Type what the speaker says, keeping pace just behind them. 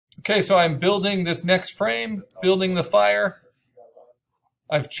Okay, so I'm building this next frame, building the fire.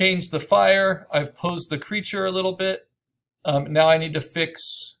 I've changed the fire. I've posed the creature a little bit. Now I need to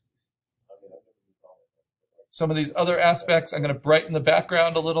fix some of these other aspects. I'm going to brighten the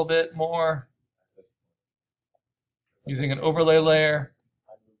background a little bit more using an overlay layer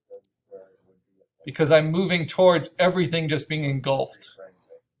because I'm moving towards everything just being engulfed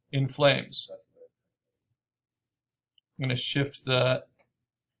in flames. I'm going to shift the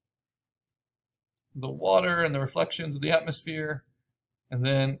water and the reflections of the atmosphere, and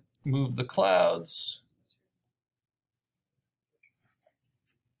then move the clouds.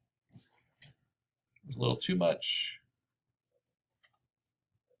 A little too much.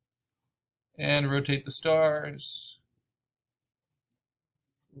 And rotate the stars.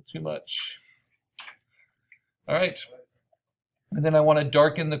 A little too much. All right. And then I want to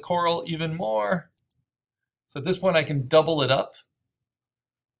darken the coral even more. So at this point I can double it up.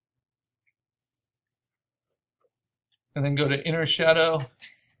 And then go to inner shadow,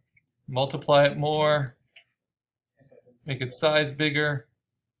 multiply it more, make its size bigger.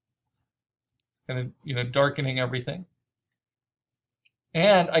 Kind of, darkening everything.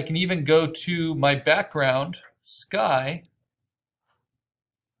 And I can even go to my background, sky,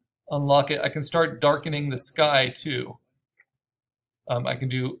 unlock it. I can start darkening the sky too. I can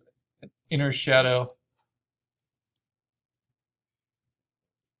do inner shadow.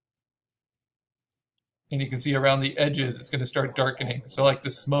 And you can see around the edges, it's going to start darkening. So like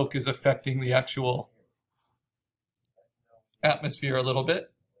the smoke is affecting the actual atmosphere a little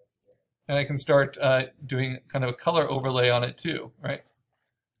bit. And I can start doing kind of a color overlay on it too, right?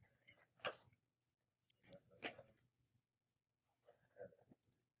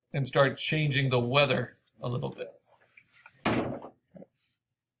 And start changing the weather a little bit.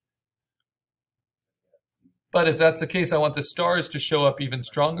 But if that's the case, I want the stars to show up even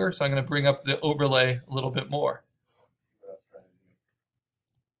stronger, so I'm going to bring up the overlay a little bit more.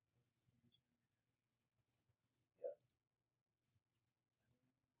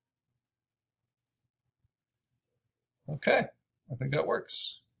 Okay, I think that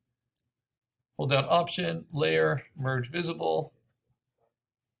works. Hold down Option, Layer, Merge Visible,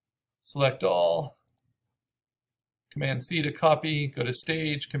 select all, Command C to copy, go to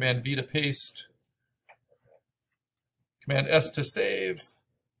Stage, Command V to paste, Command S to save,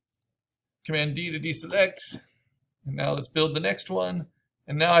 Command D to deselect, and now let's build the next one.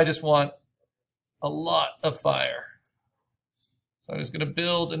 And now I just want a lot of fire. So I'm just going to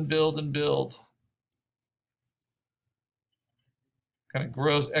build and build and build. Kind of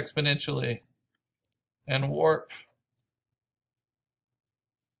grows exponentially. And warp.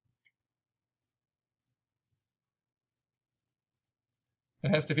 It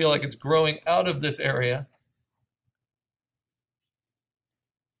has to feel like it's growing out of this area.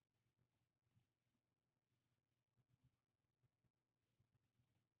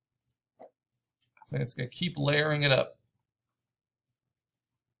 So it's going to keep layering it up.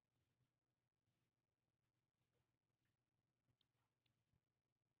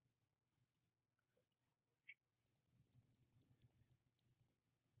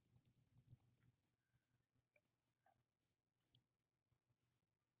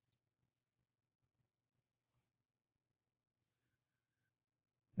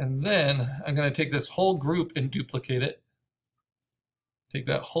 And then I'm going to take this whole group and duplicate it. Take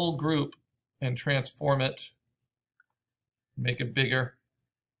that whole group and transform it, make it bigger.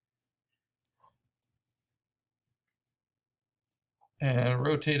 And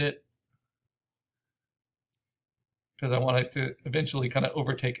rotate it because I want it to eventually kind of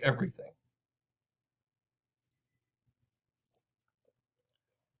overtake everything.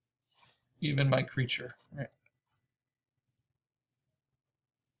 Even my creature, right?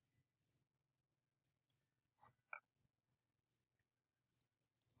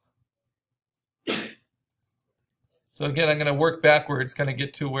 So again, I'm going to work backwards, kind of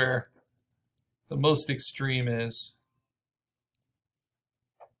get to where the most extreme is.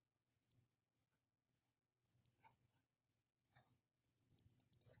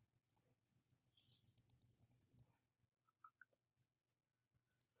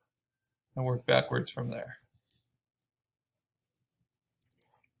 And work backwards from there.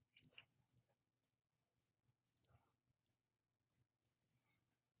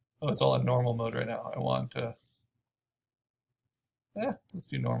 Oh, it's all in normal mode right now. I want to... let's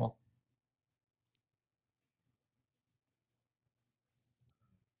do normal.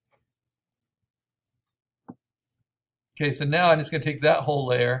 Okay, so now I'm just going to take that whole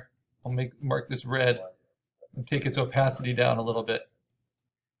layer. I'll mark this red and take its opacity down a little bit.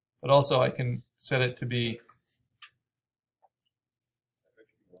 But also I can set it to be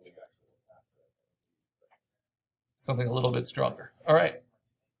Something a little bit stronger. All right.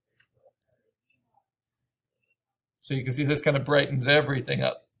 So you can see this kind of brightens everything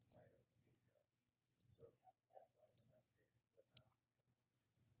up.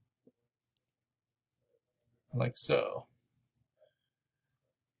 Like so.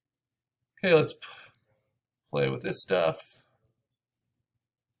 Okay, let's play with this stuff.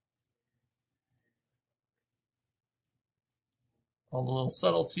 All the little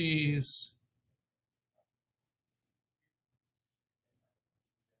subtleties.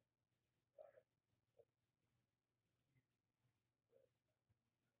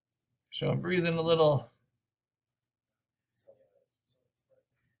 So I'm breathing a little.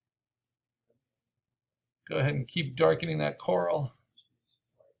 Go ahead and keep darkening that coral.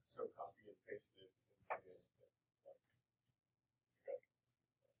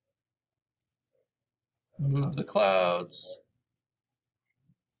 Move the clouds.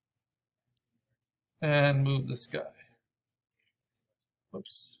 And move the sky.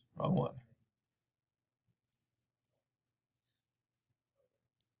 Whoops, wrong one.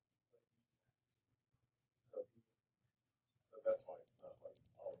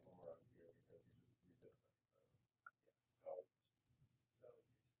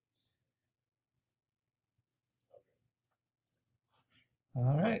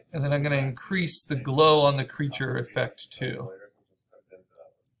 All right, and then I'm going to increase the glow on the creature effect too.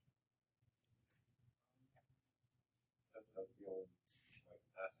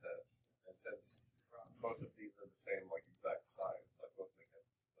 Both of these are the same, like exact size. Like both of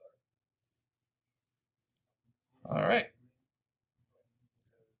them. All right.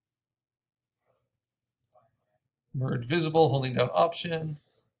 Merge visible, holding down Option.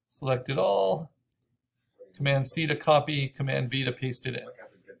 Select it all. Command C to copy, Command V to paste it in.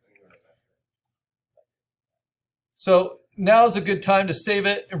 So now is a good time to save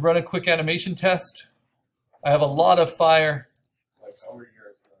it and run a quick animation test. I have a lot of fire. I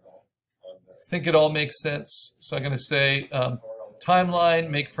think it all makes sense. So I'm going to say timeline,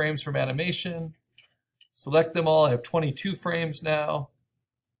 make frames from animation. Select them all. I have 22 frames now.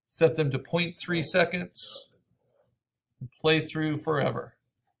 Set them to 0.3 seconds. And play through forever.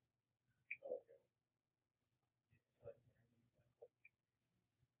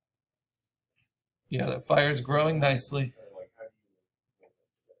 Yeah, that fire is growing nicely.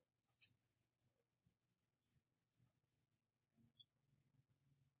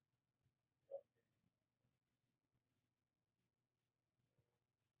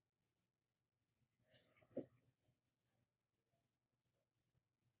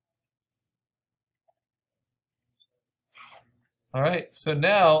 All right, so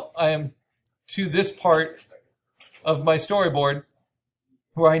now I am to this part of my storyboard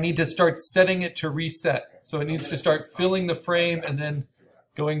where I need to start setting it to reset. So it needs to start filling the frame and then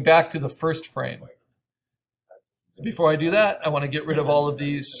going back to the first frame. Before I do that, I want to get rid of all of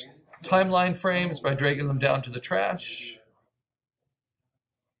these timeline frames by dragging them down to the trash.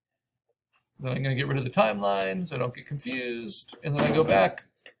 Then I'm going to get rid of the timeline so I don't get confused. And then I go back.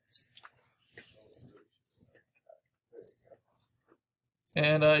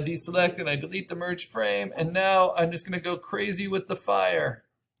 And I deselect and I delete the merged frame. And now I'm just going to go crazy with the fire.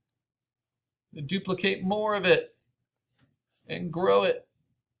 And duplicate more of it. And grow it.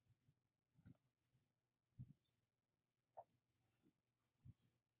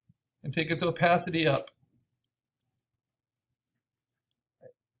 And take its opacity up.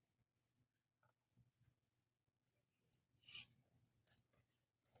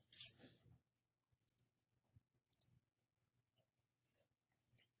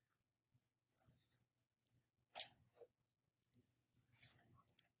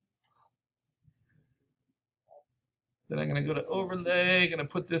 Then I'm going to go to overlay, going to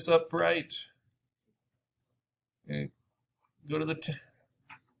put this up bright. Okay. Go to the,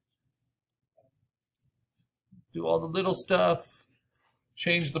 do all the little stuff.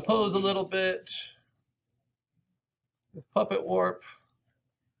 Change the pose a little bit. With puppet warp.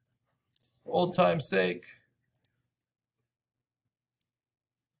 For old time's sake.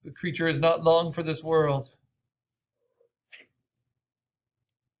 The creature is not long for this world.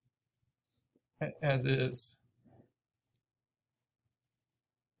 As is.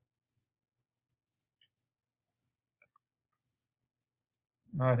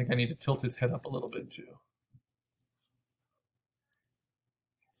 Oh, I think I need to tilt his head up a little bit too.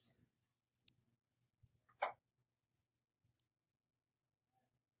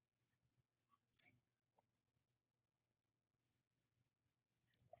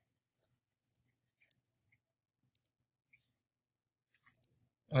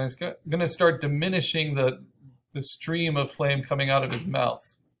 And I'm going to start diminishing the stream of flame coming out of his mouth.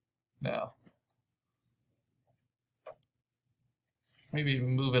 now. Maybe even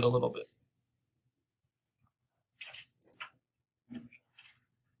move it a little bit.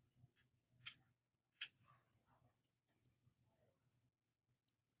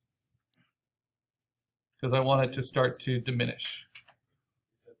 Because I want it to start to diminish.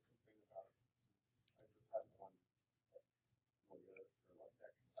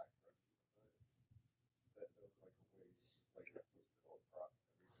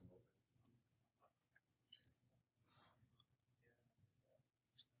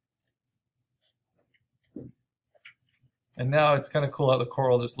 And now it's kind of cool how the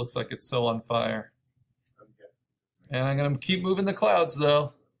coral just looks like it's so on fire. And I'm going to keep moving the clouds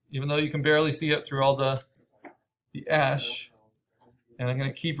though, even though you can barely see it through all the ash. And I'm going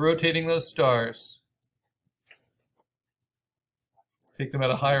to keep rotating those stars. Take them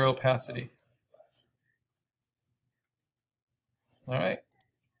at a higher opacity. All right.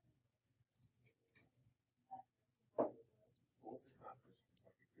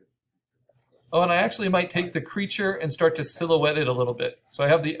 Oh, and I actually might take the creature and start to silhouette it a little bit. So I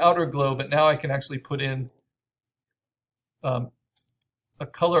have the outer glow, but now I can actually put in a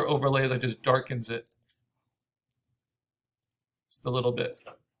color overlay that just darkens it just a little bit.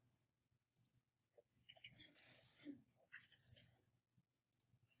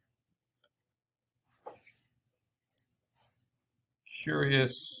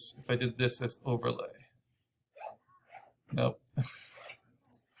 Curious if I did this as overlay. Nope.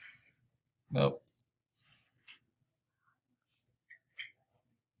 Nope.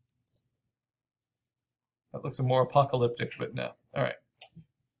 That looks more apocalyptic, but no. All right.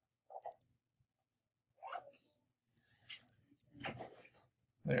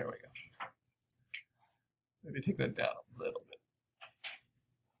 There we go. Maybe take that down a little bit.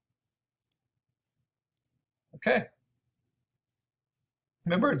 Okay.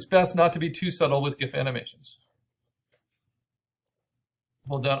 Remember, it's best not to be too subtle with GIF animations.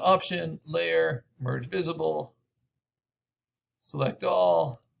 Hold down Option, Layer, Merge Visible, select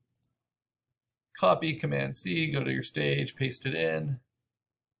all, copy, Command-C, go to your stage, paste it in.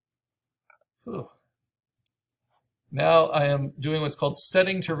 Whew. Now I am doing what's called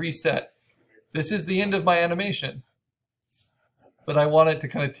setting to reset. This is the end of my animation, but I want it to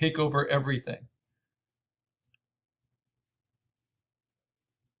kind of take over everything.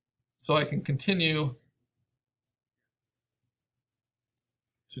 So I can continue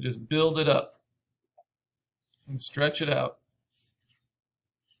to just build it up and stretch it out.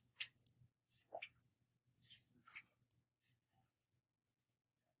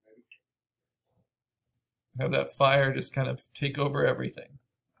 Have that fire just kind of take over everything.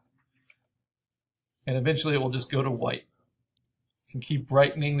 And eventually it will just go to white. You can keep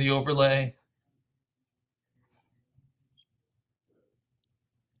brightening the overlay.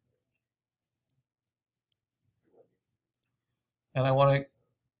 And I want to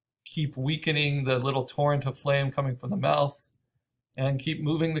keep weakening the little torrent of flame coming from the mouth and keep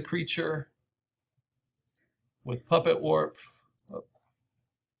moving the creature with puppet warp. Oh.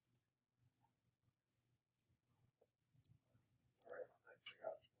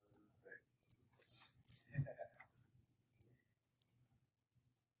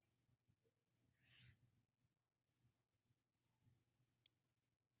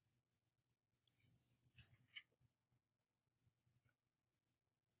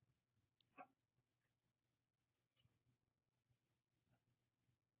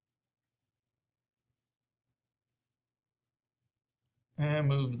 And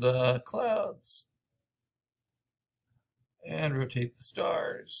move the clouds. And rotate the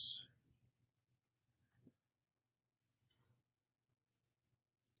stars.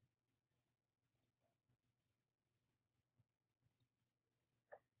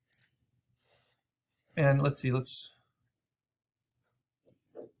 And let's see,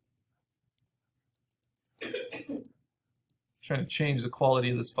 trying to change the quality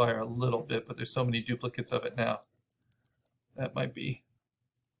of this fire a little bit, but there's so many duplicates of it now. That might be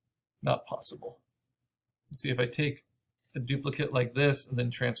not possible. Let's see if I take a duplicate like this and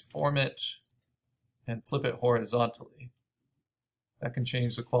then transform it and flip it horizontally. That can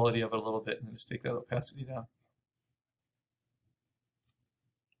change the quality of it a little bit, and just take that opacity down.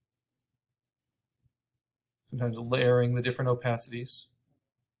 Sometimes layering the different opacities.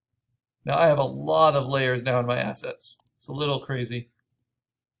 Now I have a lot of layers now in my assets. It's a little crazy.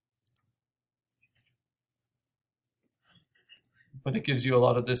 But it gives you a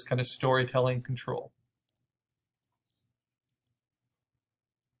lot of this kind of storytelling control.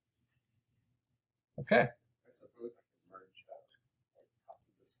 Okay.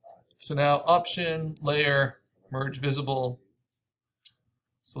 So now Option, Layer, Merge Visible,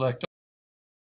 select